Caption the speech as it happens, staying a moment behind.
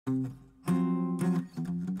Как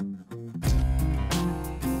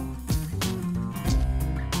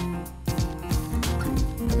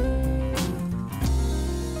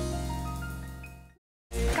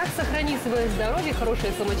сохранить свое здоровье,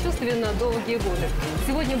 хорошее самочувствие на долгие годы?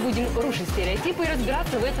 Сегодня будем рушить стереотипы и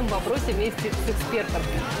разбираться в этом вопросе вместе с экспертом.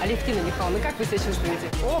 Алевтина Михайловна, как вы себя чувствуете?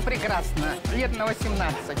 О, прекрасно. Лет на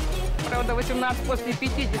 18. Правда, 18 после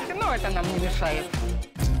 50, но это нам не мешает.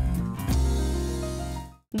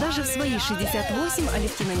 Даже в свои 68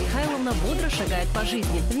 Алевтина Михайловна бодро шагает по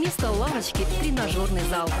жизни. Вместо лавочки – тренажерный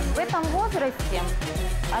зал. В этом возрасте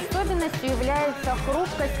особенностью является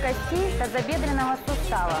хрупкость костей тазобедренного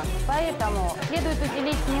сустава. Поэтому следует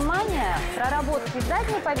уделить внимание проработке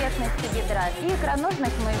задней поверхности бедра и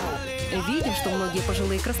икроножных мышц. Видим, что многие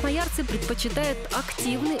пожилые красноярцы предпочитают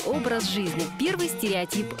активный образ жизни. Первый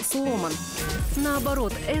стереотип сломан.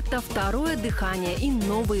 Наоборот, это второе дыхание и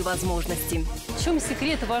новые возможности. В чем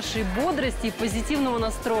секрет вашей бодрости и позитивного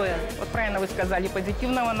настроя? Вот правильно вы сказали,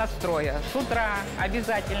 позитивного настроя. С утра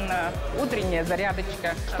обязательно утренняя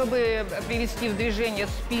зарядочка. Чтобы привести в движение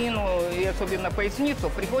спину и особенно поясницу,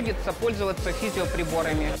 приходится пользоваться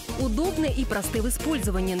физиоприборами. Удобны и просты в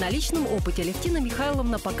использовании. На личном опыте Алевтина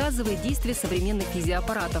Михайловна показывает действие современных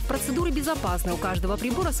физиоаппаратов. Процедуры безопасны. У каждого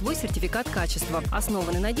прибора свой сертификат качества,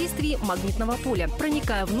 основанный на действии магнитного поля.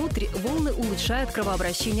 Проникая внутрь, волны улучшают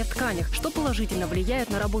кровообращение в тканях, что положительно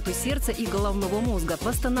влияет на работу сердца и головного мозга,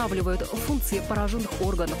 восстанавливают функции пораженных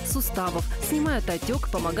органов, суставов, снимают отек,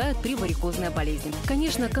 помогают при варикозной болезни.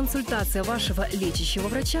 Конечно, консультация вашего лечащего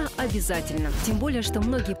врача обязательна. Тем более, что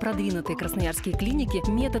многие продвинутые красноярские клиники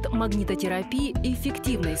метод магнитотерапии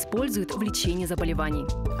эффективно используют в лечении заболеваний.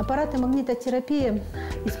 Аппараты магнитотерапии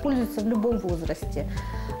используются в любом возрасте,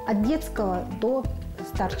 от детского до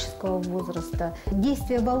старческого возраста.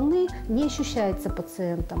 Действие волны не ощущается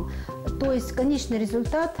пациентом. То есть конечный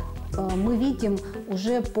результат мы видим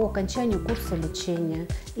уже по окончанию курса лечения.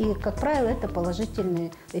 И, как правило, это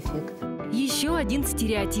положительный эффект. Еще один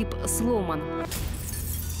стереотип сломан.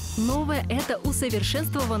 Новое – это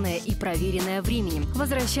усовершенствованное и проверенное временем.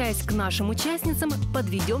 Возвращаясь к нашим участницам,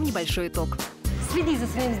 подведем небольшой итог. Следить за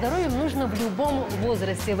своим здоровьем нужно в любом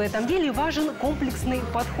возрасте. В этом деле важен комплексный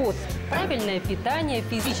подход. Правильное питание,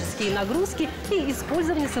 физические нагрузки и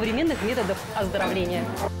использование современных методов оздоровления.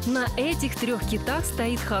 На этих трех китах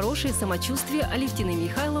стоит хорошее самочувствие Алевтины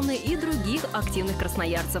Михайловны и других активных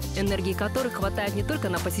красноярцев, энергии которых хватает не только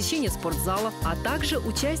на посещение спортзалов, а также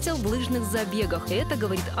участие в лыжных забегах. Это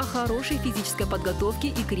говорит о хорошей физической подготовке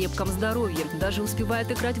и крепком здоровье. Даже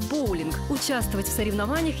успевает играть в боулинг, участвовать в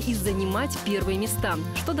соревнованиях и занимать первые места.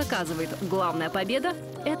 Что доказывает, главная победа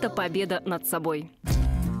 – это победа над собой.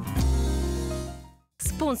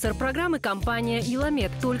 Спонсор программы – компания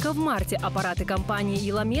 «Иламед». Только в марте аппараты компании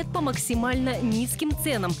 «Иламед» по максимально низким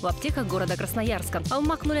ценам в аптеках города Красноярска.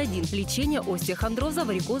 Алмак-01 – лечение остеохондроза,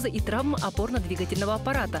 варикоза и травм опорно-двигательного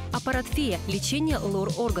аппарата. Аппарат «Фея» – лечение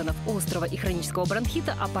лор-органов, острого и хронического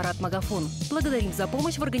бронхита, аппарат «Магафон». Благодарим за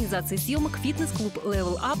помощь в организации съемок фитнес-клуб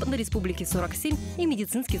 «Level Up» на Республике 47 и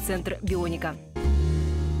медицинский центр «Бионика».